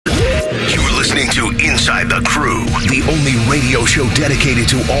listening to Inside the Crew, the only radio show dedicated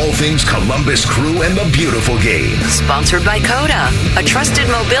to all things Columbus Crew and the beautiful game. Sponsored by Coda, a trusted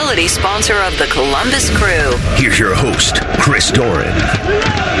mobility sponsor of the Columbus Crew. Here's your host, Chris Doran.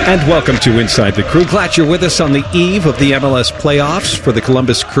 And welcome to Inside the Crew. Glad you're with us on the eve of the MLS playoffs for the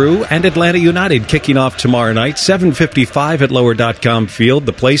Columbus Crew and Atlanta United kicking off tomorrow night, 7:55 at Lower.com Field.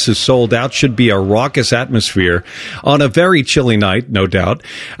 The place is sold out. Should be a raucous atmosphere on a very chilly night, no doubt.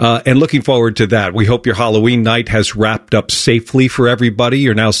 And looking forward to that. We hope your Halloween night has wrapped up safely for everybody.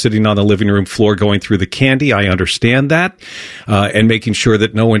 You're now sitting on the living room floor going through the candy. I understand that. And making sure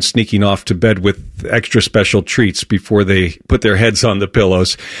that no one's sneaking off to bed with extra special treats before they put their heads on the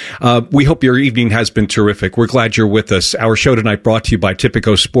pillows. We hope your evening has been terrific. We're glad you're with us. Our show tonight brought to you by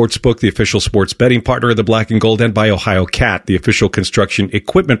Tipico Sportsbook, the official sports betting partner of the Black and Gold, and by Ohio Cat, the official construction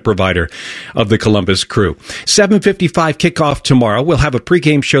equipment provider of the Columbus Crew. 7:55 kickoff tomorrow. We'll have a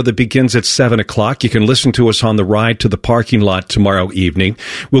pregame show that begins at 7 o'clock. You can listen to us on the ride to the parking lot tomorrow evening.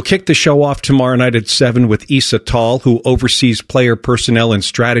 We'll kick the show off tomorrow night at 7 with Issa Tall, who oversees player personnel and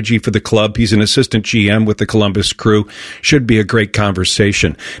strategy for the club. He's an assistant GM with the Columbus Crew. Should be a great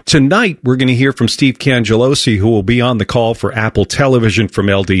conversation. Tonight, we're going to hear from Steve Cangialosi, who will be on the call for Apple Television from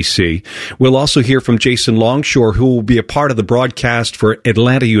LDC. We'll also hear from Jason Longshore, who will be a part of the broadcast for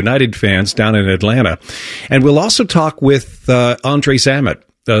Atlanta United fans down in Atlanta. And we'll also talk with Andre Zammit,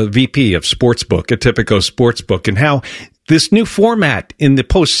 the VP of Sportsbook at Tipico Sportsbook, and how this new format in the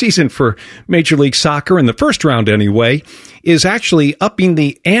postseason for Major League Soccer, in the first round anyway, is actually upping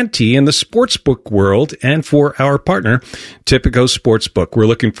the ante in the sportsbook world and for our partner, Tipico Sportsbook. We're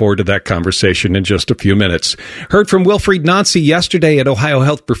looking forward to that conversation in just a few minutes. Heard from Wilfried Nancy yesterday at Ohio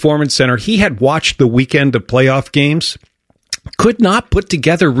Health Performance Center. He had watched the weekend of playoff games. Could not put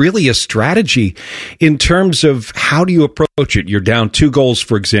together really a strategy in terms of how do you approach it. You're down 2 goals,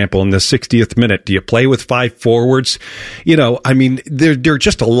 for example, in the 60th minute. Do you play with 5 forwards? You know, I mean, there are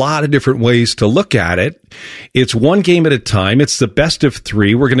just a lot of different ways to look at it. It's one game at a time. It's the best of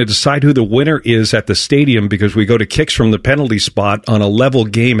 3. We're going to decide who the winner is at the stadium because we go to kicks from the penalty spot on a level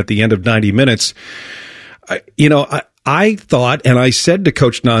game at the end of 90 minutes. I thought, and I said to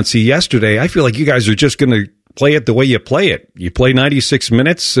Coach Nancy yesterday, I feel like you guys are just going to play it the way you play it. You play 96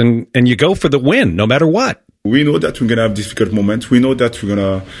 minutes and you go for the win, no matter what. We know that we're going to have difficult moments. We know that we're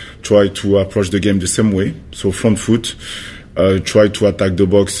going to try to approach the game the same way. So front foot, try to attack the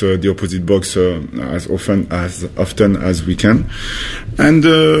box, the opposite box, as often as we can. And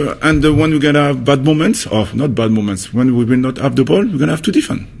when we're going to have bad moments, or not bad moments, when we will not have the ball, we're going to have to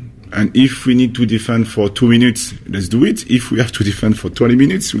defend. And if we need to defend for 2 minutes, let's do it. If we have to defend for 20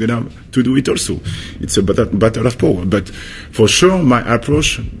 minutes, we're going to have to do it also. It's a battle of power. But for sure, my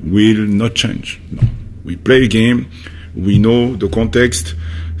approach will not change. No. We play a game. We know the context.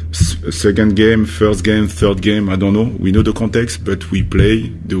 Second game, first game, third game, I don't know. We know the context, but we play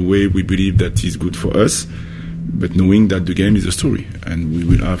the way we believe that is good for us. But knowing that the game is a story. And we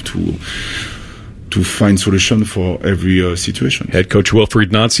will have to find solution for every situation. Head coach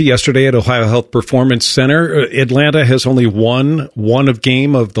Wilfried Nancy yesterday at Ohio Health Performance Center. Atlanta has only won one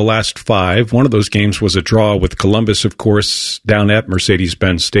game of the last 5. One of those games was a draw with Columbus, of course, down at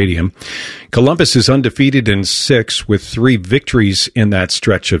Mercedes-Benz Stadium. Columbus is undefeated in 6 with 3 victories in that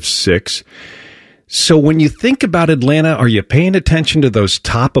stretch of 6. So when you think about Atlanta, are you paying attention to those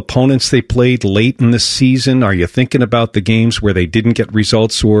top opponents they played late in the season? Are you thinking about the games where they didn't get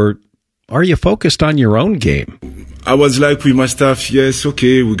results, or are you focused on your own game? I was like with my staff, yes,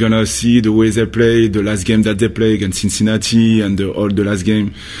 okay, we're going to see the way they play, the last game that they play against Cincinnati and all the last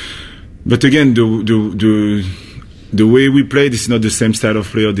game. But again, the way we play, this is not the same style of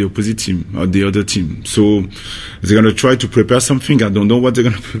play of the opposite team or the other team. So they're going to try to prepare something. I don't know what they're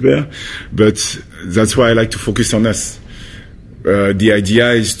going to prepare, but that's why I like to focus on us. The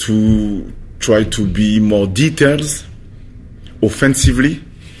idea is to try to be more details offensively,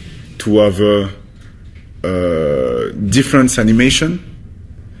 to have a difference animation,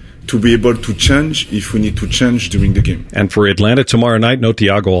 to be able to change if we need to change during the game. And for Atlanta tomorrow night, no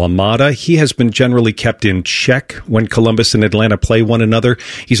Thiago Almada. He has been generally kept in check when Columbus and Atlanta play one another.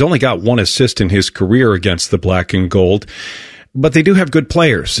 He's only got 1 assist in his career against the Black and Gold. But they do have good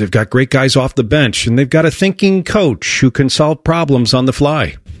players. They've got great guys off the bench, and they've got a thinking coach who can solve problems on the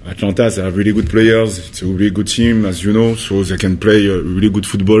fly. Atlanta, they have really good players. It's a really good team, as you know, so they can play really good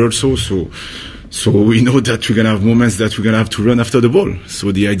football also. So we know that we're going to have moments that we're going to have to run after the ball.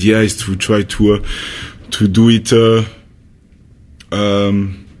 So the idea is to try to do it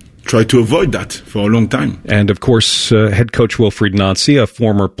try to avoid that for a long time. And of course, head coach Wilfried Nancy, a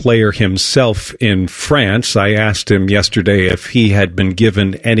former player himself in France, I asked him yesterday if he had been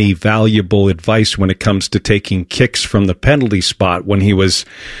given any valuable advice when it comes to taking kicks from the penalty spot when he was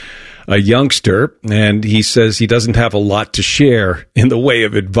a youngster, and he says he doesn't have a lot to share in the way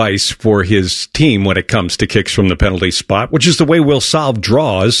of advice for his team when it comes to kicks from the penalty spot, which is the way we'll solve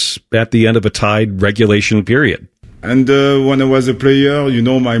draws at the end of a tied regulation period. And when I was a player,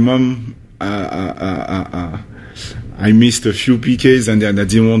 my mom, I missed a few PKs, and then I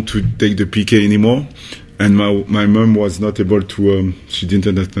didn't want to take the PK anymore. And my mom was not able to, she didn't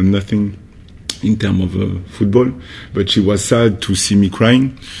understand nothing in terms of football, but she was sad to see me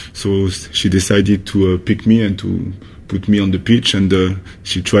crying. So she decided to pick me and to put me on the pitch, and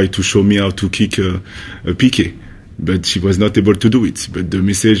she tried to show me how to kick a PK. But she was not able to do it. But the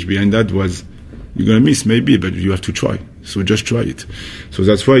message behind that was, you're going to miss maybe, but you have to try. So just try it. So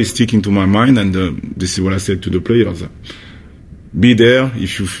that's why it's sticking to my mind, and this is what I said to the players. Be there.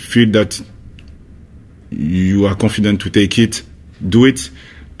 If you feel that you are confident to take it, do it.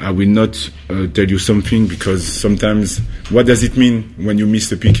 I will not tell you something, because sometimes what does it mean when you miss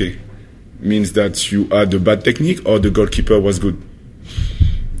the PK? It means that you had a bad technique or the goalkeeper was good.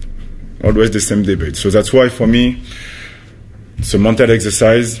 Always the same debate. So that's why for me, it's a mental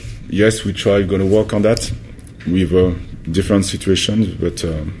exercise. Yes, we're going to work on that with different situations, but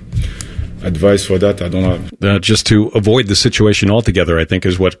advice for that I don't have. Just to avoid the situation altogether, I think,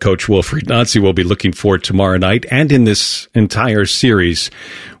 is what Coach Wilfried Nancy will be looking for tomorrow night and in this entire series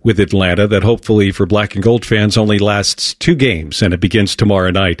with Atlanta that hopefully for Black and Gold fans only lasts 2 games, and it begins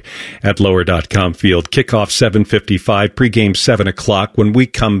tomorrow night at Lower.com Field. Kickoff 7:55, pregame 7 o'clock. When we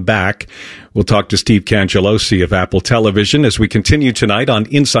come back, we'll talk to Steve Cangialosi of Apple Television as we continue tonight on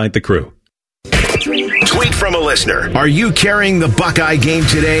Inside the Crew. Tweet from a listener. Are you carrying the Buckeye game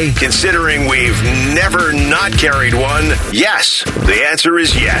today? Considering we've never not carried one, yes. The answer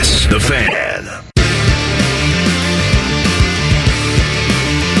is yes. The Fan.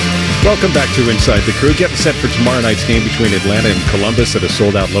 Welcome back to Inside the Crew. Getting set for tomorrow night's game between Atlanta and Columbus at a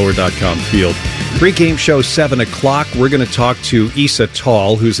sold-out Lower.com Field. Pre-game show 7 o'clock. We're going to talk to Issa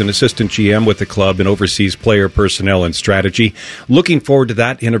Tall, who's an assistant GM with the club and oversees player personnel and strategy. Looking forward to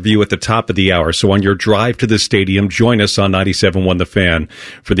that interview at the top of the hour. So on your drive to the stadium, join us on 97.1 The Fan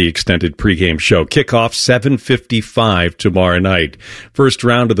for the extended pre-game show. Kickoff 7:55 tomorrow night. First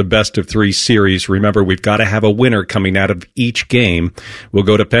round of the best-of-3 series. Remember, we've got to have a winner coming out of each game. We'll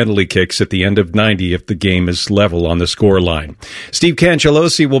go to penalty kicks at the end of 90 if the game is level on the score line. Steve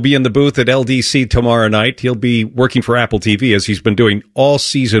Cangialosi will be in the booth at LDC tomorrow night. He'll be working for Apple TV as he's been doing all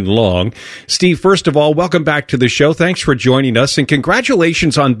season long. Steve, first of all, welcome back to the show. Thanks for joining us, and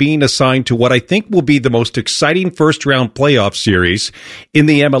congratulations on being assigned to what I think will be the most exciting first-round playoff series in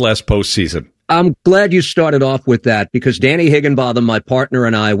the MLS postseason. I'm glad you started off with that, because Danny Higginbotham, my partner,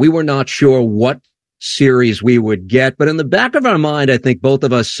 and I, we were not sure what series we would get, but in the back of our mind, I think both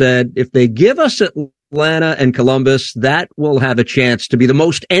of us said, if they give us Atlanta and Columbus, that will have a chance to be the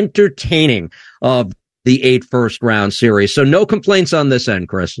most entertaining of the 8 first-round series. So no complaints on this end,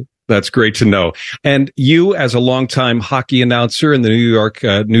 Chris. That's great to know. And you, as a longtime hockey announcer in the New York,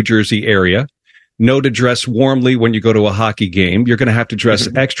 New Jersey area, know to dress warmly when you go to a hockey game. You're going to have to dress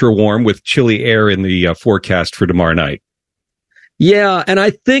extra warm with chilly air in the forecast for tomorrow night. Yeah, and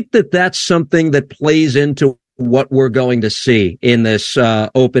I think that that's something that plays into what we're going to see in this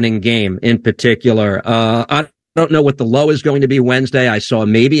opening game in particular. I don't know what the low is going to be Wednesday. I saw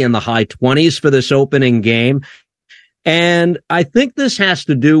maybe in the high 20s for this opening game. And I think this has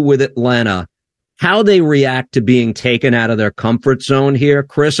to do with Atlanta, how they react to being taken out of their comfort zone here,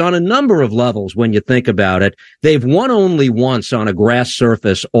 Chris, on a number of levels when you think about it. They've won only once on a grass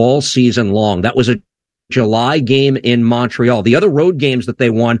surface all season long. That was a July game in Montreal. The other road games that they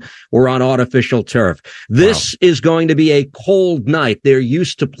won were on artificial turf. This is going to be a cold night. They're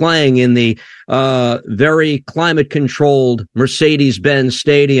used to playing in the very climate-controlled Mercedes-Benz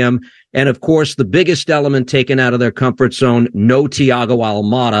Stadium. And, of course, the biggest element taken out of their comfort zone, no Thiago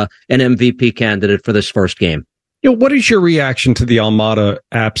Almada, an MVP candidate for this first game. What is your reaction to the Almada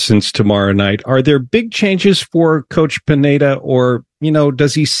absence tomorrow night? Are there big changes for Coach Pineda, or,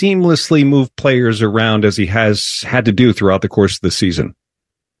 does he seamlessly move players around as he has had to do throughout the course of the season?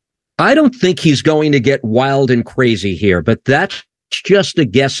 I don't think he's going to get wild and crazy here, but that's just a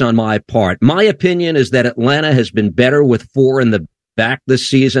guess on my part. My opinion is that Atlanta has been better with 4 in the back this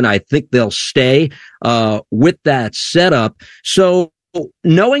season. I think they'll stay with that setup. So,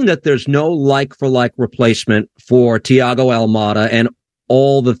 knowing that there's no like-for-like replacement for Thiago Almada and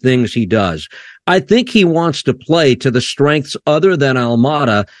all the things he does, I think he wants to play to the strengths other than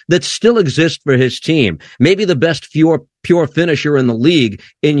Almada that still exist for his team. Maybe the best pure finisher in the league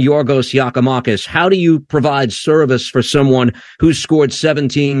in Yorgos Giacomakis. How do you provide service for someone who's scored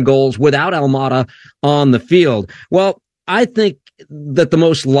 17 goals without Almada on the field? Well, I think that the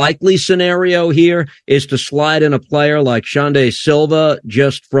most likely scenario here is to slide in a player like Xande Silva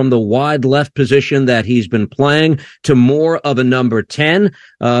just from the wide left position that he's been playing to more of a number 10.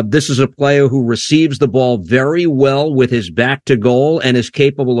 This is a player who receives the ball very well with his back to goal and is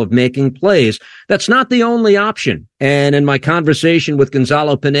capable of making plays. That's not the only option. And in my conversation with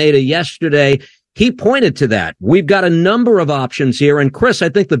Gonzalo Pineda yesterday, he pointed to that. We've got a number of options here. And Chris, I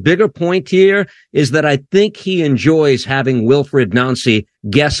think the bigger point here is that I think he enjoys having Wilfried Nancy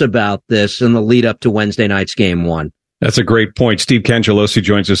guess about this in the lead up to Wednesday night's game 1. That's a great point. Steve Cangialosi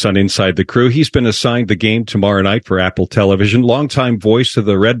joins us on Inside the Crew. He's been assigned the game tomorrow night for Apple Television. Longtime voice of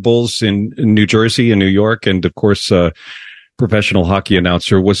the Red Bulls in New Jersey and New York. And of course, professional hockey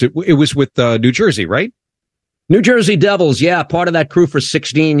announcer. It was with New Jersey, right? New Jersey Devils. Yeah. Part of that crew for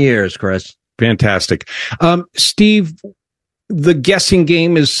 16 years, Chris. Fantastic. Steve, the guessing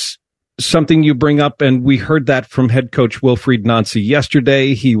game is something you bring up, and we heard that from head coach Wilfried Nancy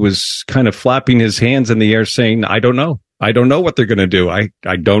yesterday. He was kind of flapping his hands in the air saying, I don't know. I don't know what they're going to do. I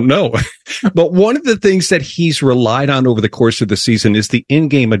don't know. But one of the things that he's relied on over the course of the season is the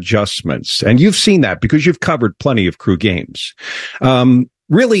in-game adjustments. And you've seen that because you've covered plenty of Crew games.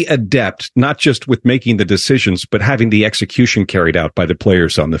 Really adept, not just with making the decisions, but having the execution carried out by the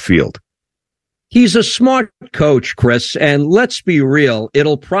players on the field. He's a smart coach, Chris, and let's be real.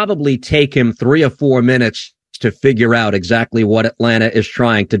 It'll probably take him 3 or 4 minutes to figure out exactly what Atlanta is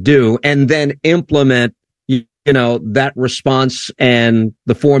trying to do and then implement, that response and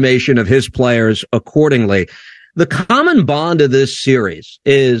the formation of his players accordingly. The common bond of this series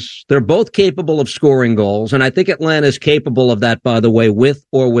is they're both capable of scoring goals, and I think Atlanta is capable of that, by the way, with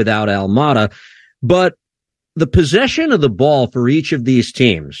or without Almada. But the possession of the ball for each of these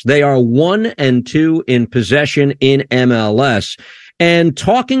teams, they are 1 and 2 in possession in MLS. And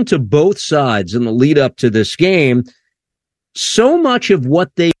talking to both sides in the lead up to this game, so much of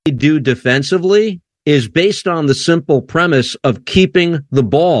what they do defensively is based on the simple premise of keeping the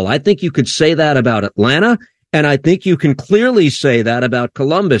ball. I think you could say that about Atlanta, and I think you can clearly say that about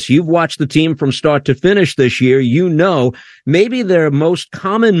Columbus. You've watched the team from start to finish this year. You know, maybe their most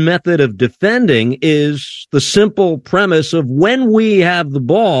common method of defending is the simple premise of when we have the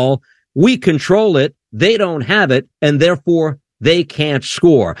ball, we control it, they don't have it, and therefore they can't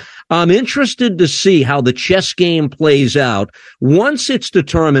score. I'm interested to see how the chess game plays out once it's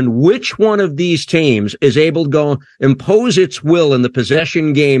determined which one of these teams is able to go impose its will in the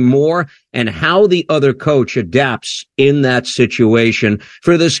possession game more and how the other coach adapts in that situation.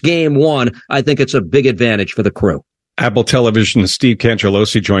 For this game 1, I think it's a big advantage for the Crew. Apple Television's Steve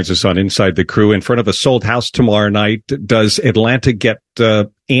Cangialosi joins us on Inside the Crew in front of a sold house tomorrow night. Does Atlanta get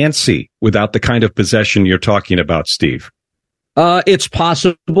antsy without the kind of possession you're talking about, Steve? It's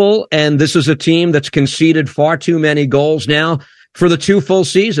possible, and this is a team that's conceded far too many goals now for the 2 full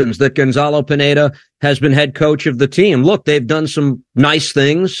seasons that Gonzalo Pineda has been head coach of the team. Look, they've done some nice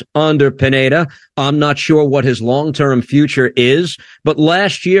things under Pineda. I'm not sure what his long-term future is, but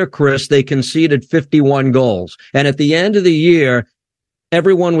last year, Chris, they conceded 51 goals. And at the end of the year,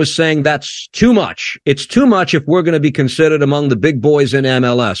 everyone was saying that's too much. It's too much if we're going to be considered among the big boys in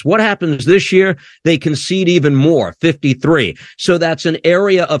MLS. What happens this year? They concede even more, 53. So that's an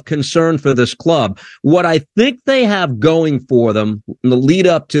area of concern for this club. What I think they have going for them in the lead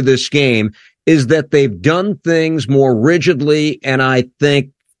up to this game is that they've done things more rigidly and I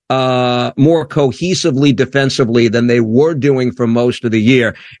think more cohesively defensively than they were doing for most of the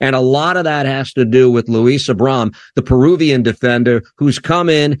year. And a lot of that has to do with Luis Abram, the Peruvian defender who's come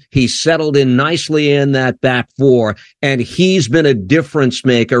in. He's settled in nicely in that back 4, and he's been a difference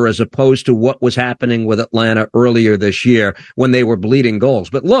maker as opposed to what was happening with Atlanta earlier this year when they were bleeding goals.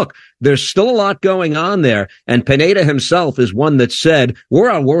 But look, there's still a lot going on there. And Pineda himself is one that said, we're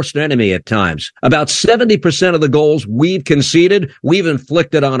our worst enemy at times. About 70% of the goals we've conceded, we've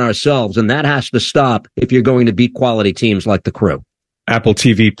inflicted on ourselves, and that has to stop if you're going to beat quality teams like the Crew. Apple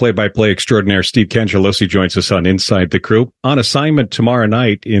TV play-by-play extraordinaire Steve Cangialosi joins us on Inside the Crew. On assignment tomorrow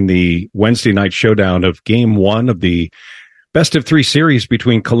night in the Wednesday night showdown of Game 1 of the best-of-3 series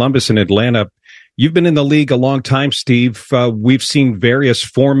between Columbus and Atlanta. You've been in the league a long time, Steve. We've seen various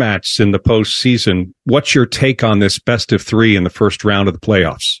formats in the postseason. What's your take on this best-of-3 in the first round of the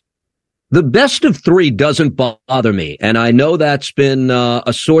playoffs? The best of 3 doesn't bother me, and I know that's been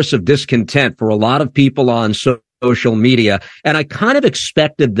a source of discontent for a lot of people on social social media. And I kind of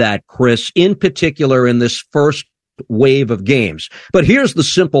expected that, Chris, in particular in this first wave of games. But here's the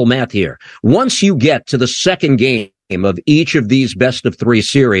simple math here. Once you get to the second game of each of these best of three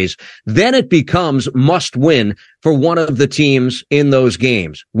series, then it becomes must win for one of the teams in those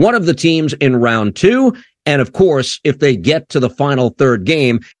games. One of the teams in round two. And of course, if they get to the final third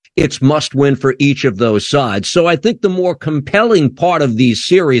game, it's must win for each of those sides. So I think the more compelling part of these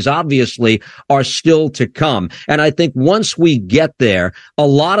series, obviously, are still to come. And I think once we get there, a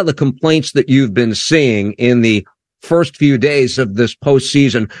lot of the complaints that you've been seeing in the first few days of this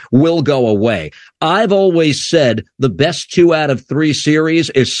postseason will go away. I've always said the best 2 out of 3 series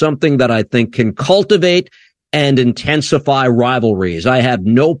is something that I think can cultivate and intensify rivalries. I have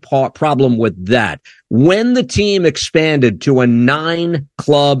no problem with that. When the team expanded to a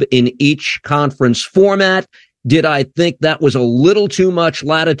 9-club in each conference format, did I think that was a little too much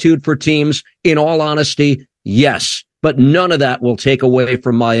latitude for teams? In all honesty, yes. But none of that will take away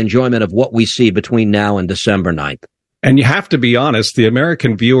from my enjoyment of what we see between now and December 9th. And you have to be honest, the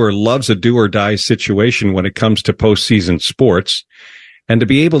American viewer loves a do-or-die situation when it comes to postseason sports. And to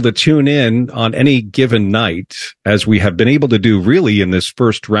be able to tune in on any given night, as we have been able to do really in this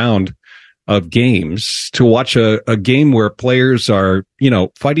first round of games, to watch a game where players are,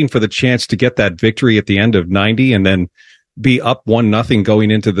 fighting for the chance to get that victory at the end of 90 and then be up 1-0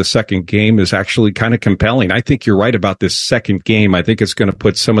 going into the second game is actually kind of compelling. I think you're right about this second game. I think it's going to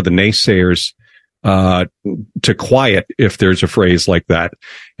put some of the naysayers to quiet, if there's a phrase like that,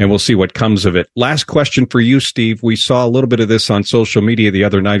 and we'll see what comes of it. Last question for you, Steve. We saw a little bit of this on social media the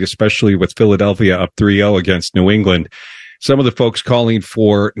other night, especially with Philadelphia up 3-0 against New England. Some of the folks calling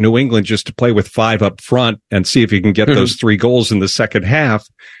for New England just to play with 5 up front and see if you can get those 3 goals in the second half.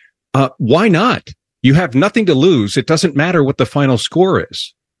 Why not? You have nothing to lose. It doesn't matter what the final score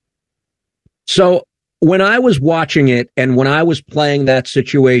is. So when I was watching it and when I was playing that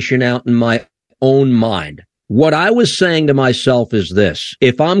situation out in my own mind, what I was saying to myself is this: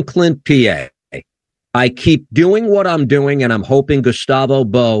 if I'm Clint PA, I keep doing what I'm doing, and I'm hoping Gustavo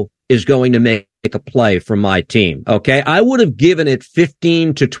Bo is going to make a play for my team. Okay. I would have given it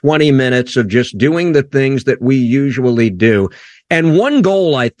 15 to 20 minutes of just doing the things that we usually do. And one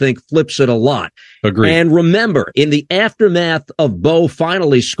goal, I think, flips it a lot. Agreed. And remember, in the aftermath of Bo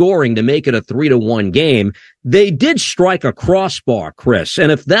finally scoring to make it a 3-1 game, they did strike a crossbar, Chris.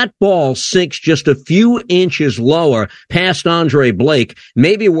 And if that ball sinks just a few inches lower past Andre Blake,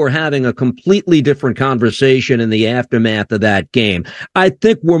 maybe we're having a completely different conversation in the aftermath of that game. I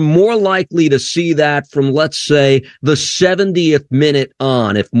think we're more likely to see that from, let's say, the 70th minute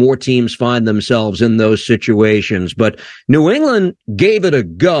on, if more teams find themselves in those situations. But New England gave it a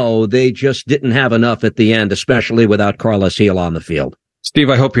go. They just didn't have enough at the end, especially without Carlos Heel on the field.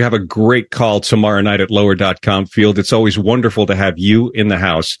 Steve, I hope you have a great call tomorrow night at lower.com field. It's always wonderful to have you in the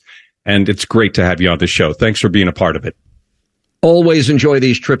house, and it's great to have you on the show. Thanks for being a part of it. Always enjoy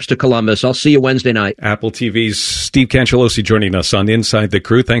these trips to Columbus. I'll see you Wednesday night. Apple TV's Steve Cangialosi joining us on Inside the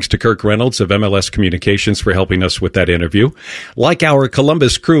Crew. Thanks to Kirk Reynolds of MLS Communications for helping us with that interview. Like our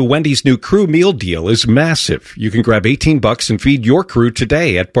Columbus crew, Wendy's new crew meal deal is massive. You can grab $18 and feed your crew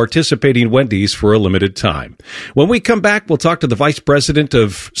today at participating Wendy's for a limited time. When we come back, we'll talk to the Vice President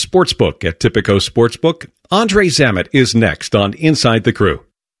of Sportsbook at Tipico Sportsbook. Andre Zammit is next on Inside the Crew.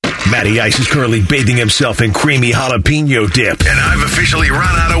 Matty Ice is currently bathing himself in creamy jalapeno dip, and I've officially run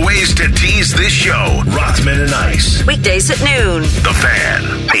out of ways to tease this show. Rothman and Ice. Weekdays at noon. The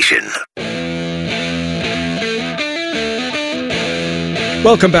Fan. Nation.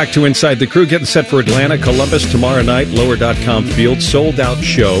 Welcome back to Inside the Crew. Getting set for Atlanta, Columbus tomorrow night. Lower.com field. Sold out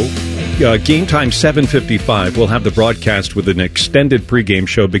show. Game time 7:55. We'll have the broadcast with an extended pregame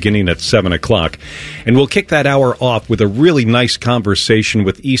show beginning at 7 o'clock. And we'll kick that hour off with a really nice conversation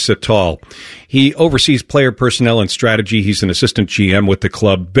with Issa Tall. He oversees player personnel and strategy. He's an assistant GM with the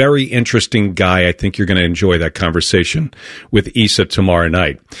club. Very interesting guy. I think you're going to enjoy that conversation with Issa tomorrow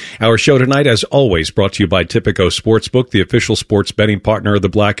night. Our show tonight, as always, brought to you by Tipico Sportsbook, the official sports betting partner of the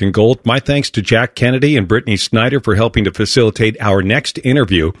Black and Gold. My thanks to Jack Kennedy and Brittany Snyder for helping to facilitate our next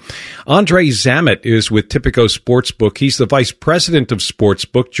interview. Andre Zammit is with Tipico Sportsbook. He's the vice president of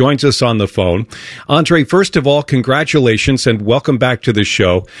Sportsbook, joins us on the phone. Andre, first of all, congratulations and welcome back to the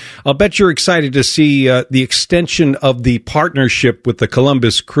show. I'll bet you're excited to see the extension of the partnership with the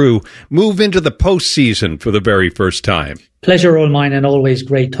Columbus Crew move into the postseason for the very first time. Pleasure all mine, and always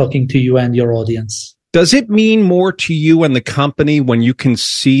great talking to you and your audience. Does it mean more to you and the company when you can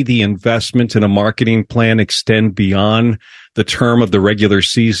see the investment in a marketing plan extend beyond the term of the regular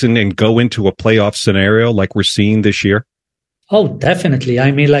season and go into a playoff scenario like we're seeing this year? Oh, definitely.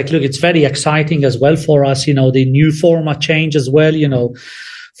 I mean, like, look, it's very exciting as well for us, the new format change as well,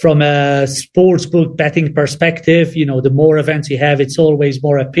 from a sportsbook betting perspective, the more events you have, it's always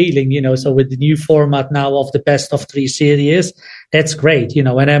more appealing, so with the new format now of the best of 3 series, that's great,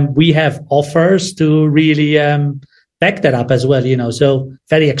 and then we have offers to really back that up as well, so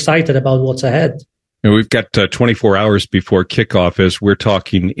very excited about what's ahead. And we've got 24 hours before kickoff as we're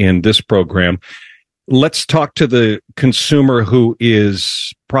talking in this program. Let's talk to the consumer who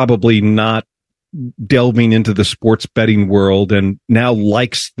is probably not delving into the sports betting world and now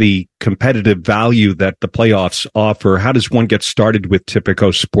likes the competitive value that the playoffs offer. How does one get started with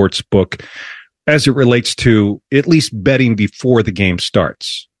Tipico Sportsbook as it relates to at least betting before the game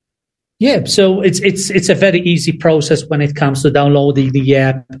starts? Yeah, so it's a very easy process when it comes to downloading the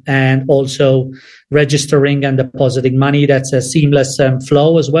app and also registering and depositing money. That's a seamless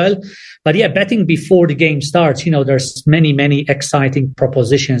flow as well. But yeah, betting before the game starts, there's many exciting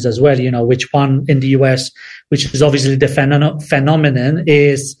propositions as well, which one in the US, which is obviously the phenomenon,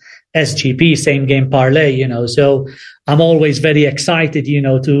 is SGP, same game parlay, So I'm always very excited,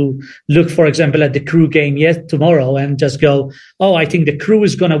 to look, for example, at the Crew game tomorrow and just go, oh, I think the Crew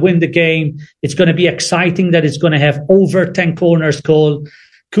is going to win the game. It's going to be exciting that it's going to have over 10 corners called.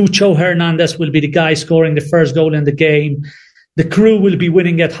 Cucho Hernandez will be the guy scoring the first goal in the game. The Crew will be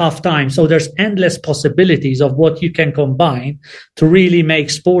winning at halftime. So there's endless possibilities of what you can combine to really make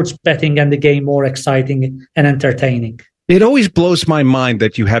sports betting and the game more exciting and entertaining. It always blows my mind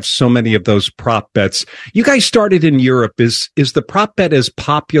that you have so many of those prop bets. You guys started in Europe. Is the prop bet as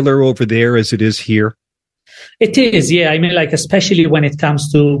popular over there as it is here? It is, yeah. I mean, like, especially when it comes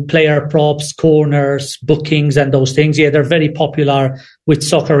to player props, corners, bookings, and those things. Yeah, they're very popular with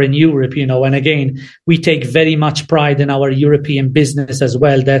soccer in Europe, And again, we take very much pride in our European business as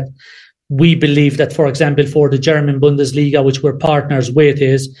well, that we believe that, for example, for the German Bundesliga, which we're partners with,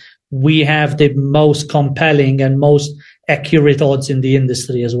 is we have the most compelling and most accurate odds in the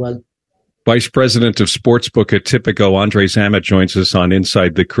industry as well. Vice President of Sportsbook at Tipico, Andre Zammit, joins us on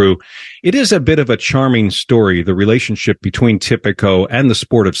Inside the Crew. It is a bit of a charming story, the relationship between Tipico and the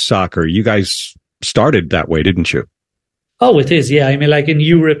sport of soccer. You guys started that way, didn't you? Oh, it is, yeah. I mean, like, in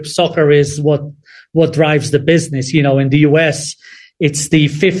Europe, soccer is what drives the business. In the US, it's the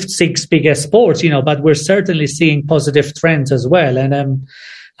 5th, 6th biggest sport, but we're certainly seeing positive trends as well. And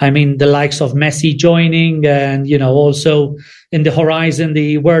I mean, the likes of Messi joining and, also in the horizon,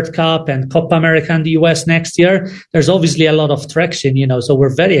 the World Cup and Copa America in the US next year, there's obviously a lot of traction, so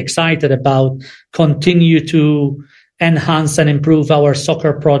we're very excited about continue to enhance and improve our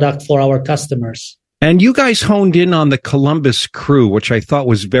soccer product for our customers. And you guys honed in on the Columbus Crew, which I thought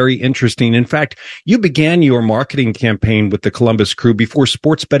was very interesting. In fact, you began your marketing campaign with the Columbus Crew before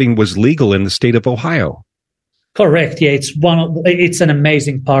sports betting was legal in the state of Ohio. Correct. Yeah, it's an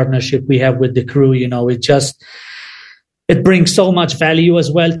amazing partnership we have with the Crew. It brings so much value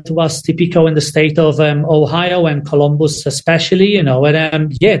as well to us, Tipico, in the state of Ohio and Columbus especially. And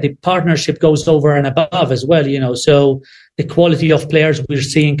the partnership goes over and above as well. So the quality of players we're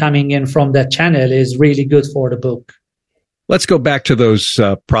seeing coming in from that channel is really good for the book. Let's go back to those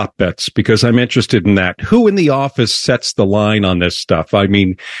prop bets because I'm interested in that. Who in the office sets the line on this stuff? I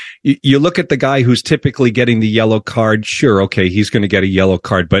mean, you look at the guy who's typically getting the yellow card. Sure, okay, he's going to get a yellow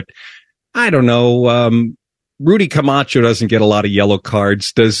card, but I don't know. Rudy Camacho doesn't get a lot of yellow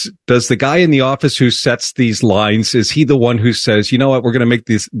cards. Does the guy in the office who sets these lines, is he the one who says, you know what, we're going to make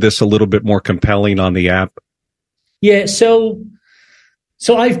this a little bit more compelling on the app? Yeah, So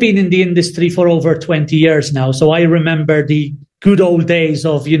I've been in the industry for over 20 years now. So I remember the good old days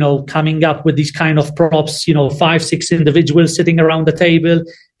of, coming up with these kind of props, 5, 6 individuals sitting around the table,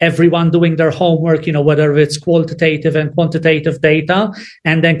 everyone doing their homework, whether it's qualitative and quantitative data,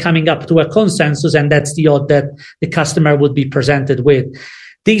 and then coming up to a consensus. And that's the odd that the customer would be presented with.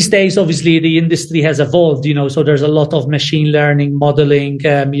 These days, obviously, the industry has evolved, so there's a lot of machine learning modeling,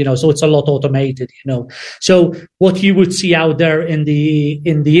 so it's a lot automated, So what you would see out there in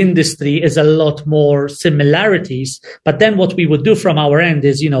the industry is a lot more similarities. But then what we would do from our end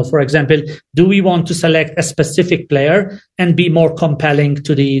is, for example, do we want to select a specific player and be more compelling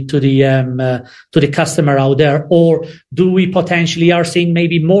to the customer out there? Or do we potentially are seeing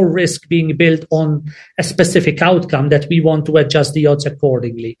maybe more risk being built on a specific outcome that we want to adjust the odds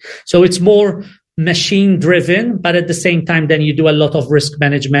accordingly? So it's more machine driven, but at the same time, then you do a lot of risk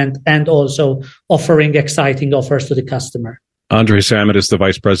management and also offering exciting offers to the customer. Andre Zammit is the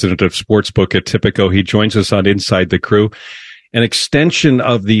Vice President of Sportsbook at Tipico. He joins us on Inside the Crew. An extension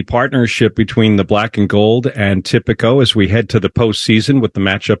of the partnership between the Black and Gold and Tipico as we head to the postseason with the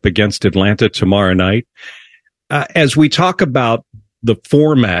matchup against Atlanta tomorrow night. as we talk about the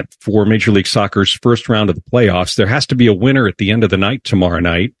format for Major League Soccer's first round of the playoffs, there has to be a winner at the end of the night tomorrow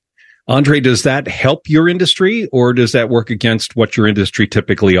night. Andre, does that help your industry, or does that work against what your industry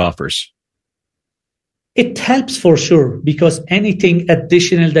typically offers? It helps for sure, because anything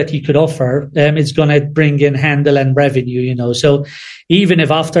additional that you could offer is going to bring in handle and revenue, So even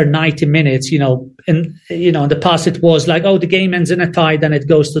if after 90 minutes, in the past it was like, oh, the game ends in a tie, then it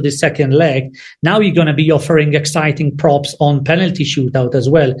goes to the second leg. Now you're going to be offering exciting props on penalty shootout as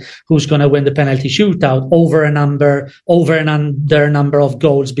well. Who's going to win the penalty shootout, over and under number of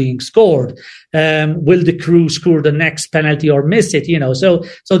goals being scored? Will the crew score the next penalty or miss it?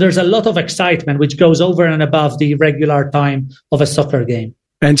 So there's a lot of excitement which goes over and above the regular time of a soccer game.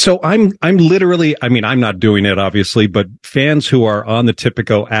 And so I'm literally, I'm not doing it obviously, but fans who are on the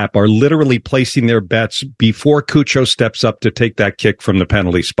Tipico app are literally placing their bets before Cucho steps up to take that kick from the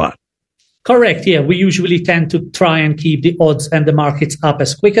penalty spot. Correct. Yeah. We usually tend to try and keep the odds and the markets up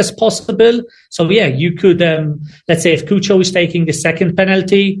as quick as possible. So yeah, you could, let's say if Cucho is taking the second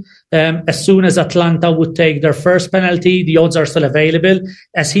penalty, as soon as Atlanta would take their first penalty, the odds are still available.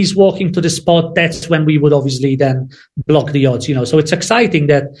 As he's walking to the spot, that's when we would obviously then block the odds, So it's exciting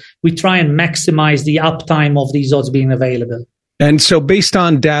that we try and maximize the uptime of these odds being available. And so based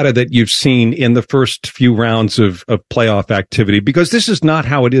on data that you've seen in the first few rounds of playoff activity, because this is not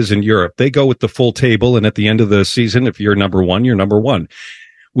how it is in Europe. They go with the full table, and at the end of the season, if you're number one, you're number one.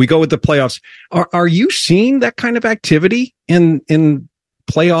 We go with the playoffs. Are you seeing that kind of activity in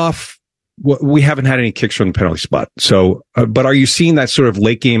playoff? We haven't had any kicks from the penalty spot. So, but are you seeing that sort of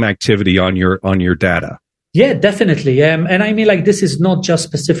late game activity on your data? Yeah, definitely. And this is not just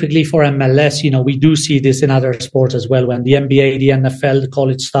specifically for MLS. We do see this in other sports as well. When the NBA, the NFL, the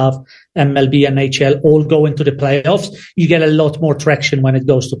college staff, MLB, NHL all go into the playoffs, you get a lot more traction when it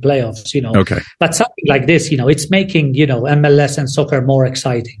goes to playoffs, Okay. But something like this, it's making, MLS and soccer more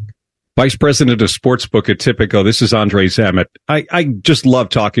exciting. Vice President of Sportsbook at Tipico, this is Andre Zammit. I just love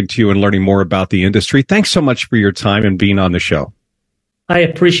talking to you and learning more about the industry. Thanks so much for your time and being on the show. I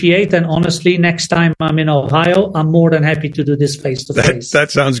appreciate, and honestly, next time I'm in Ohio, I'm more than happy to do this face-to-face.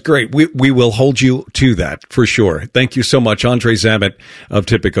 That sounds great. We will hold you to that for sure. Thank you so much, Andre Zammit of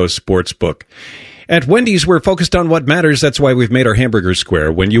Tipico Sportsbook. At Wendy's, we're focused on what matters. That's why we've made our hamburger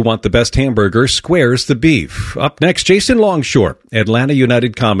square. When you want the best hamburger, square's the beef. Up next, Jason Longshore, Atlanta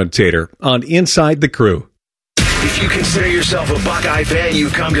United commentator on Inside the Crew. If you consider yourself a Buckeye fan,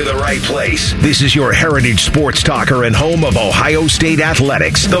 you've come to the right place. This is your heritage sports talker and home of Ohio State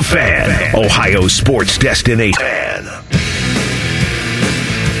Athletics, The Fan, Ohio sports destination.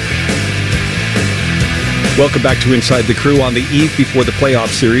 Welcome back to Inside the Crew on the eve before the playoff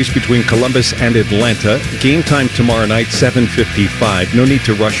series between Columbus and Atlanta. Game time tomorrow night, 7:55. No need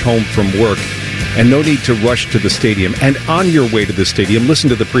to rush home from work. And no need to rush to the stadium. And on your way to the stadium, listen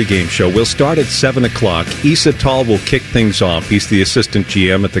to the pregame show. We'll start at 7 o'clock. Issa Tall will kick things off. He's the assistant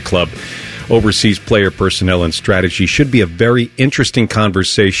GM at the club, oversees player personnel and strategy. Should be a very interesting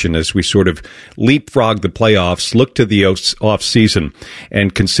conversation as we sort of leapfrog the playoffs, look to the off season,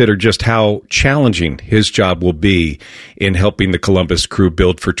 and consider just how challenging his job will be in helping the Columbus Crew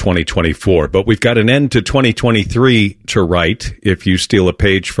build for 2024. But we've got an end to 2023 to write, if you steal a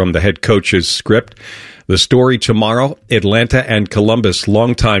page from the head coach's script. The story tomorrow, Atlanta and Columbus.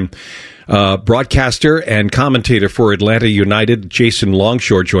 Longtime broadcaster and commentator for Atlanta United, Jason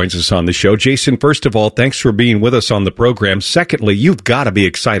Longshore, joins us on the show. Jason, first of all, thanks for being with us on the program. Secondly, you've got to be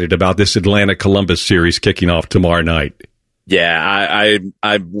excited about this Atlanta-Columbus series kicking off tomorrow night. Yeah,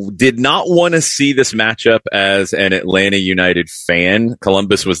 I did not want to see this matchup as an Atlanta United fan.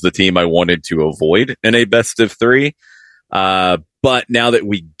 Columbus was the team I wanted to avoid in a best of three. But now that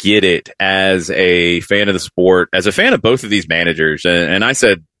we get it as a fan of the sport, as a fan of both of these managers, and I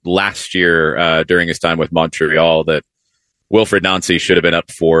said last year during his time with Montreal that Wilfried Nancy should have been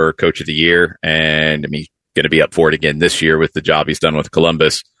up for Coach of the Year, and he's going to be up for it again this year with the job he's done with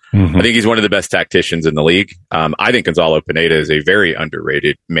Columbus. Mm-hmm. I think he's one of the best tacticians in the league. I think Gonzalo Pineda is a very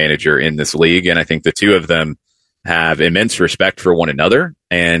underrated manager in this league, and I think the two of them have immense respect for one another,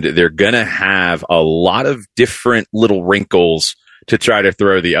 and they're going to have a lot of different little wrinkles to try to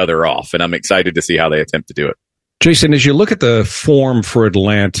throw the other off, and I'm excited to see how they attempt to do it. Jason, as you look at the form for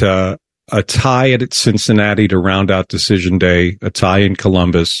Atlanta, a tie at Cincinnati to round out decision day, a tie in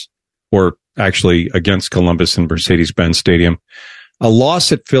Columbus, or actually against Columbus in Mercedes-Benz Stadium, a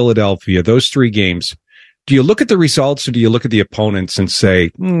loss at Philadelphia, those three games, do you look at the results or do you look at the opponents and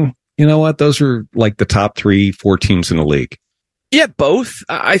say, you know what, those are like the top 3-4 teams in the league? Yeah, both.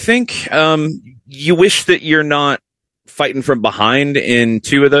 I think you wish that you're not fighting from behind in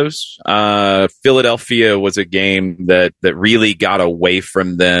 2 of those. Philadelphia was a game that really got away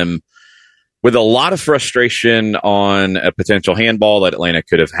from them with a lot of frustration on a potential handball that Atlanta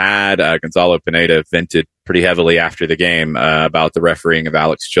could have had. Gonzalo Pineda vented pretty heavily after the game about the refereeing of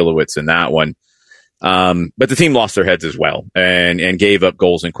Alex Chilowitz in that one. But the team lost their heads as well and gave up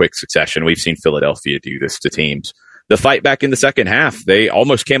goals in quick succession. We've seen Philadelphia do this to teams. The fight back in the second half, they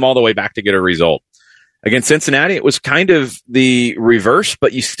almost came all the way back to get a result. Against Cincinnati, it was kind of the reverse,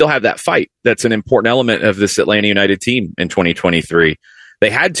 but you still have that fight. That's an important element of this Atlanta United team in 2023. They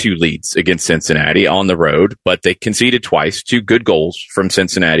had 2 leads against Cincinnati on the road, but they conceded twice, 2 good goals from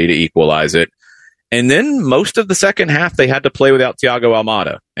Cincinnati to equalize it. And then most of the second half, they had to play without Thiago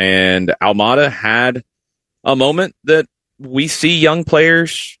Almada. And Almada had a moment that we see young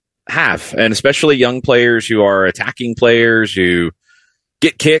players have, and especially young players who are attacking players who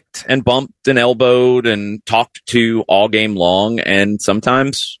get kicked and bumped and elbowed and talked to all game long and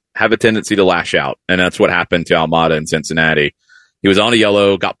sometimes have a tendency to lash out. And that's what happened to Almada in Cincinnati. He was on a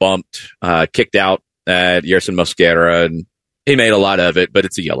yellow, got bumped, kicked out at Yerson Mosquera, and he made a lot of it, but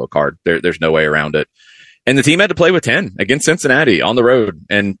it's a yellow card. There's no way around it. And the team had to play with 10 against Cincinnati on the road.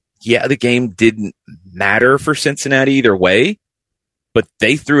 And yeah, the game didn't matter for Cincinnati either way, but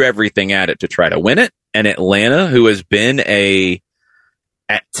they threw everything at it to try to win it. And Atlanta, who has been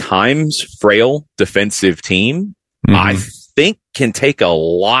at times frail defensive team, I think can take a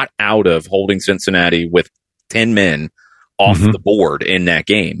lot out of holding Cincinnati with 10 men off the board in that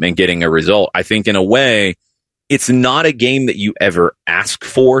game and getting a result. I think in a way, it's not a game that you ever ask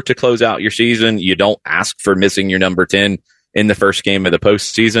for to close out your season. You don't ask for missing your number 10 in the first game of the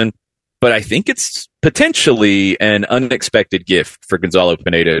postseason. But I think it's potentially an unexpected gift for Gonzalo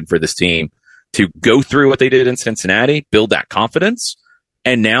Pineda and for this team to go through what they did in Cincinnati, build that confidence.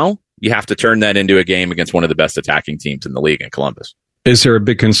 And now you have to turn that into a game against one of the best attacking teams in the league in Columbus. Is there a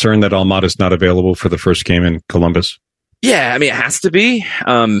big concern that Almada's not available for the first game in Columbus? Yeah, I mean, it has to be.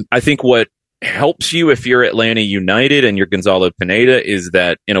 I think what helps you if you're Atlanta United and you're Gonzalo Pineda is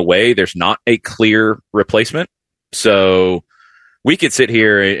that, in a way, there's not a clear replacement. So we could sit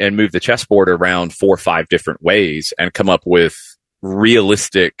here and move the chessboard around 4 or 5 different ways and come up with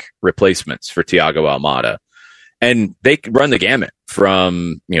realistic replacements for Thiago Almada. And they run the gamut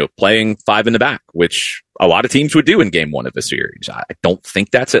from, playing 5 in the back, which a lot of teams would do in game 1 of a series. I don't think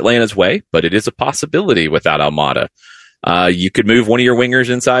that's Atlanta's way, but it is a possibility without Almada. You could move one of your wingers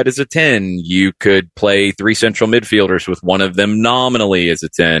inside as a 10. You could play 3 central midfielders with one of them nominally as a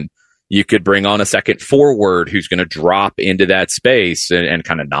 10. You could bring on a second forward who's going to drop into that space and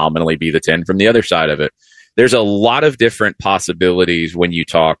kind of nominally be the 10 from the other side of it. There's a lot of different possibilities when you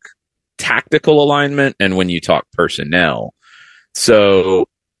talk tactical alignment and when you talk personnel. So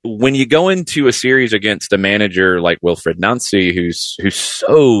when you go into a series against a manager like Wilfried Nancy, who's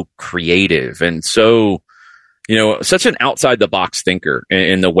so creative and so, such an outside the box thinker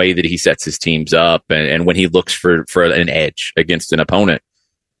in the way that he sets his teams up and when he looks for an edge against an opponent.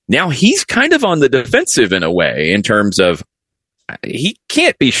 Now he's kind of on the defensive in a way in terms of he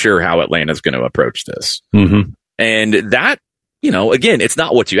can't be sure how Atlanta's going to approach this. And that, again, it's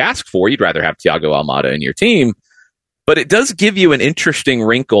not what you ask for. You'd rather have Thiago Almada in your team, but it does give you an interesting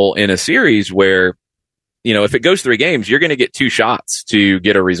wrinkle in a series where, if it goes 3 games, you're going to get 2 shots to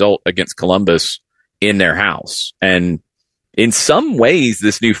get a result against Columbus in their house. And in some ways,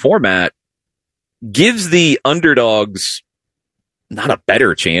 this new format gives the underdogs not a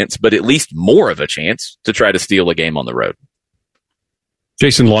better chance, but at least more of a chance to try to steal a game on the road.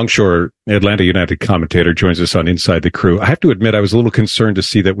 Jason Longshore, Atlanta United commentator, joins us on Inside the Crew. I have to admit, I was a little concerned to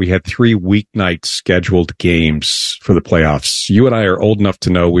see that we had 3 weeknight scheduled games for the playoffs. You and I are old enough to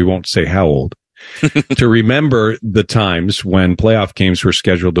know, we won't say how old, to remember the times when playoff games were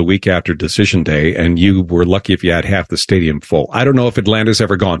scheduled a week after decision day, and you were lucky if you had half the stadium full. I don't know if Atlanta's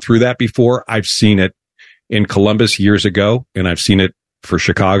ever gone through that before. I've seen it in Columbus years ago, and I've seen it for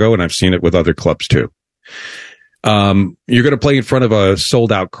Chicago, and I've seen it with other clubs too. You're going to play in front of a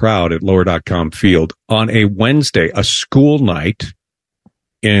sold-out crowd at Lower.com Field on a Wednesday, a school night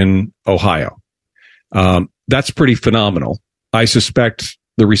in Ohio. That's pretty phenomenal. I suspect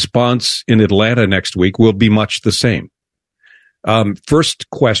the response in Atlanta next week will be much the same. First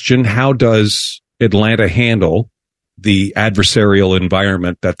question, how does Atlanta handle the adversarial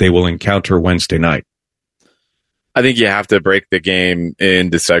environment that they will encounter Wednesday night? I think you have to break the game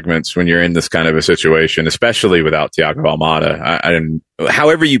into segments when you're in this kind of a situation, especially without Thiago Almada.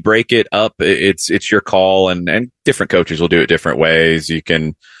 However you break it up, it's your call, and different coaches will do it different ways. You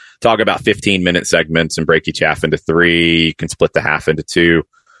can talk about 15-minute segments and break each half into 3. You can split the half into 2.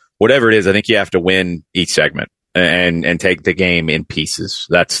 Whatever it is, I think you have to win each segment. and take the game in pieces.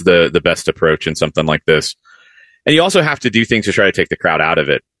 That's the best approach in something like this. And you also have to do things to try to take the crowd out of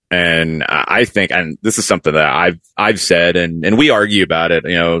it. And I think, and this is something that I've said, and we argue about it,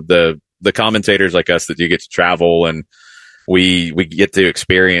 the commentators like us that do get to travel and we get to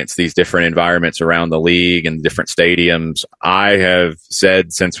experience these different environments around the league and different stadiums. I have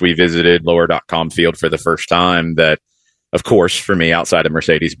said since we visited Lower.com Field for the first time that, of course, for me, outside of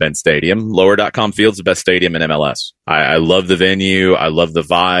Mercedes-Benz Stadium, Lower.com Field's the best stadium in MLS. I love the venue. I love the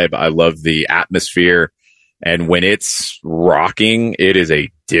vibe. I love the atmosphere. And when it's rocking, it is a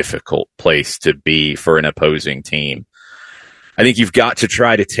difficult place to be for an opposing team. I think you've got to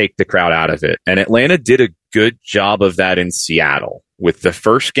try to take the crowd out of it. And Atlanta did a good job of that in Seattle with the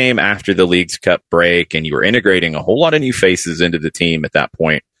first game after the League's Cup break, and you were integrating a whole lot of new faces into the team at that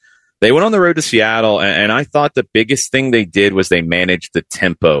point. They went on the road to Seattle, and I thought the biggest thing they did was they managed the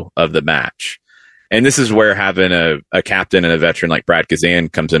tempo of the match. And this is where having a captain and a veteran like Brad Kazan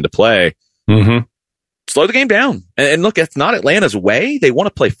comes into play. Mm-hmm. Slow the game down. And look, it's not Atlanta's way. They want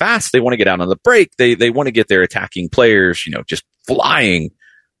to play fast. They want to get out on the break. They want to get their attacking players, just flying.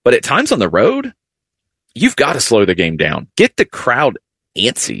 But at times on the road, you've got to slow the game down. Get the crowd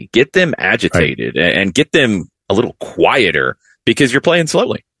antsy. Get them agitated, right, and get them a little quieter because you're playing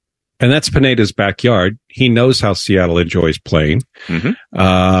slowly. And that's Pineda's backyard. He knows how Seattle enjoys playing. Mm-hmm.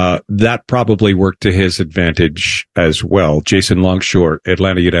 That probably worked to his advantage as well. Jason Longshore,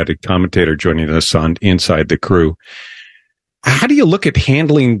 Atlanta United commentator, joining us on Inside the Crew. How do you look at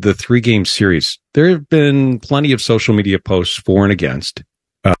handling the 3-game series? There have been plenty of social media posts for and against.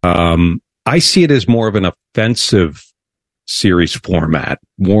 I see it as more of an offensive series format,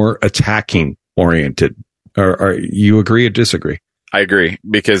 more attacking oriented. Are you agree or disagree? I agree,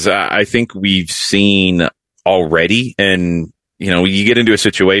 because I think we've seen already, and you get into a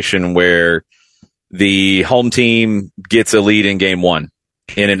situation where the home team gets a lead in game 1.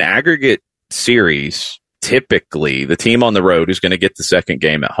 In an aggregate series, typically the team on the road who's going to get the second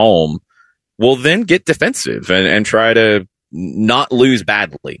game at home will then get defensive and try to not lose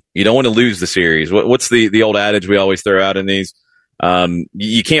badly. You don't want to lose the series. What's the old adage we always throw out in these?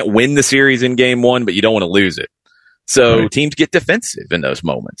 You can't win the series in game 1, but you don't want to lose it. So right, teams get defensive in those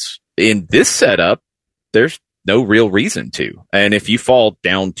moments. In this setup, there's no real reason to. And if you fall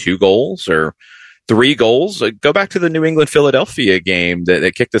down 2 goals or 3 goals, go back to the New England-Philadelphia game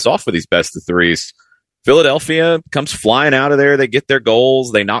that kicked us off with these best of 3s. Philadelphia comes flying out of there. They get their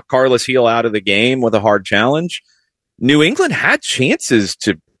goals. They knock Carlos Heel out of the game with a hard challenge. New England had chances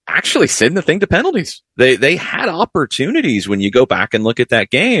to actually send the thing to penalties. They had opportunities when you go back and look at that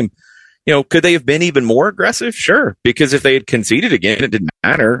game. Could they have been even more aggressive? Sure. Because if they had conceded again, it didn't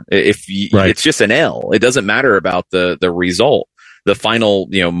matter. It's just an L. It doesn't matter about the result, the final,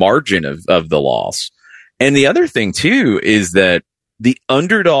 margin of the loss. And the other thing too is that the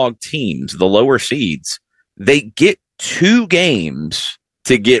underdog teams, the lower seeds, they get 2 games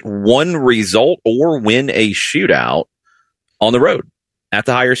to get 1 result or win a shootout on the road at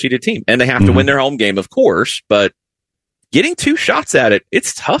the higher seeded team. And they have to win their home game, of course, but getting 2 shots at it,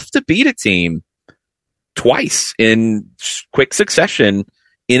 it's tough to beat a team twice in quick succession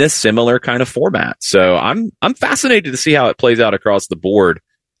in a similar kind of format. So I'm fascinated to see how it plays out across the board.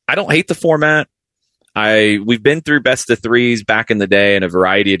 I don't hate the format. We've been through best of 3s back in the day in a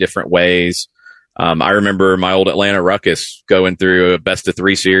variety of different ways. I remember my old Atlanta Ruckus going through a best of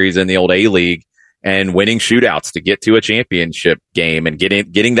 3 series in the old A-League and winning shootouts to get to a championship game and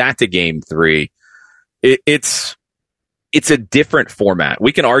getting that to game 3. It's a different format.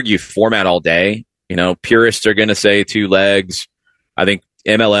 We can argue format all day. Purists are going to say 2 legs. I think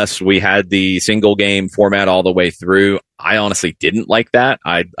MLS, we had the single game format all the way through. I honestly didn't like that.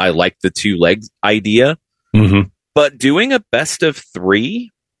 I liked the 2 legs idea. Mm-hmm. But doing a best of 3,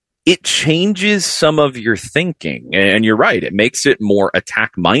 it changes some of your thinking. And you're right. It makes it more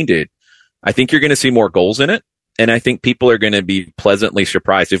attack minded. I think you're going to see more goals in it. And I think people are going to be pleasantly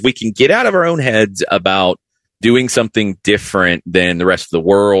surprised. If we can get out of our own heads about doing something different than the rest of the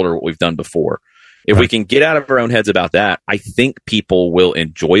world or what we've done before. If we can get out of our own heads about that, I think people will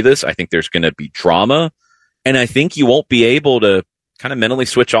enjoy this. I think there's going to be drama. And I think you won't be able to kind of mentally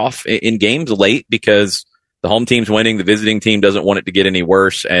switch off in games late because the home team's winning, the visiting team doesn't want it to get any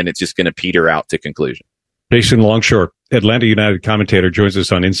worse, and it's just going to peter out to conclusion. Jason Longshore, Atlanta United commentator, joins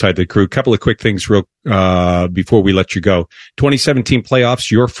us on Inside the Crew. Couple of quick things before we let you go. 2017 playoffs,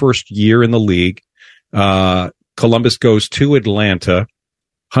 your first year in the league. Columbus goes to Atlanta,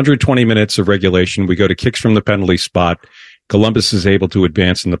 120 minutes of regulation. We go to kicks from the penalty spot. Columbus is able to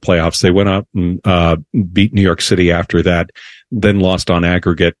advance in the playoffs. They went out and beat New York City after that, then lost on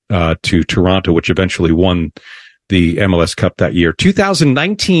aggregate to Toronto, which eventually won the MLS Cup that year.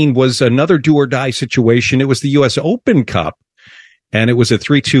 2019 was another do-or-die situation. It was the U.S. Open Cup, and it was a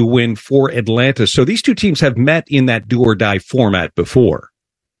 3-2 win for Atlanta. So these two teams have met in that do-or-die format before.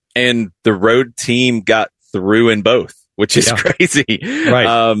 And the road team got through in both, which is crazy.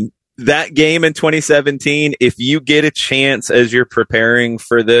 Right. That game in 2017, if you get a chance as you're preparing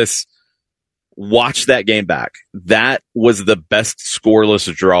for this, watch that game back. That was the best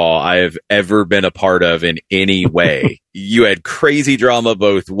scoreless draw I have ever been a part of in any way. You had crazy drama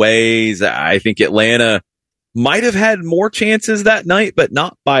both ways. I think Atlanta might have had more chances that night, but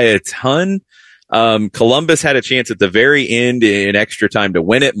not by a ton. Columbus had a chance at the very end in extra time to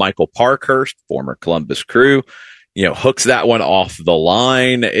win it. Michael Parkhurst, former Columbus Crew, hooks that one off the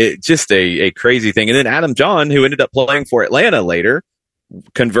line. It just a crazy thing. And then Adam John, who ended up playing for Atlanta later,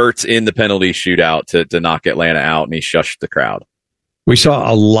 converts in the penalty shootout to knock Atlanta out, and he shushed the crowd. We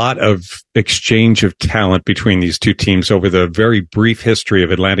saw a lot of exchange of talent between these two teams over the very brief history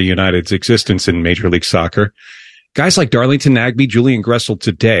of Atlanta United's existence in Major League Soccer. Guys like Darlington Nagbe, Julian Gressel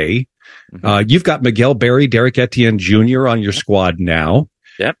today. You've got Miguel Berry, Derek Etienne Jr. on your squad now.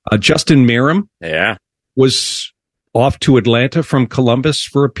 Yep. Justin Meram was off to Atlanta from Columbus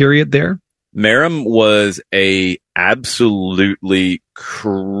for a period there. Meram was a absolutely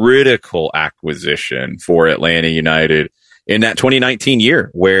critical acquisition for Atlanta United in that 2019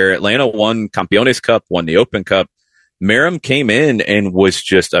 year where Atlanta won Campeones Cup, won the Open Cup. Meram came in and was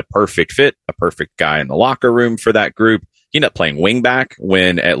just a perfect fit, a perfect guy in the locker room for that group. He ended up playing wingback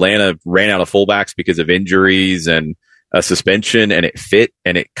when Atlanta ran out of fullbacks because of injuries and a suspension, and it fit,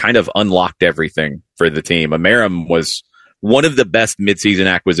 and it kind of unlocked everything for the team. Meram was one of the best midseason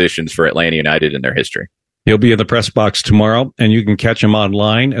acquisitions for Atlanta United in their history. He'll be in the press box tomorrow, and you can catch him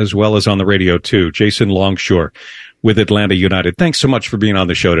online as well as on the radio, too. Jason Longshore with Atlanta United. Thanks so much for being on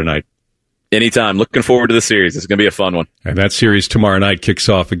the show tonight. Anytime. Looking forward to the series. It's going to be a fun one. And that series tomorrow night kicks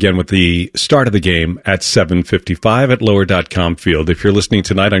off again with the start of the game at 7:55 at lower.com field. If you're listening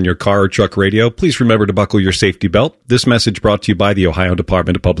tonight on your car or truck radio, please remember to buckle your safety belt. This message brought to you by the Ohio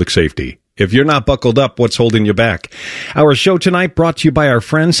Department of Public Safety. If you're not buckled up, what's holding you back? Our show tonight brought to you by our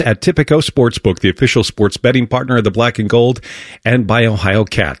friends at Tipico Sportsbook, the official sports betting partner of the Black and Gold, and by Ohio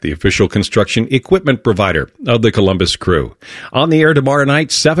Cat, the official construction equipment provider of the Columbus Crew. On the air tomorrow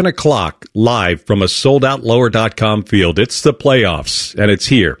night, 7 o'clock, live from a sold-out lower.com field. It's the playoffs, and it's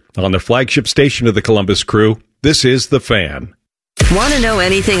here on the flagship station of the Columbus Crew. This is The Fan. Want to know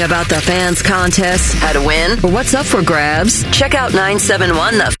anything about the Fans contest, how to win, or what's up for grabs? Check out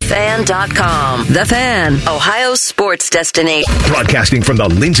 971thefan.com. The Fan, Ohio's sports destination. Broadcasting from the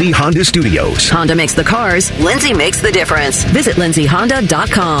Lindsay Honda Studios. Honda makes the cars, Lindsay makes the difference. Visit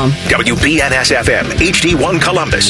lindsayhonda.com. WBNS-FM, HD1 Columbus.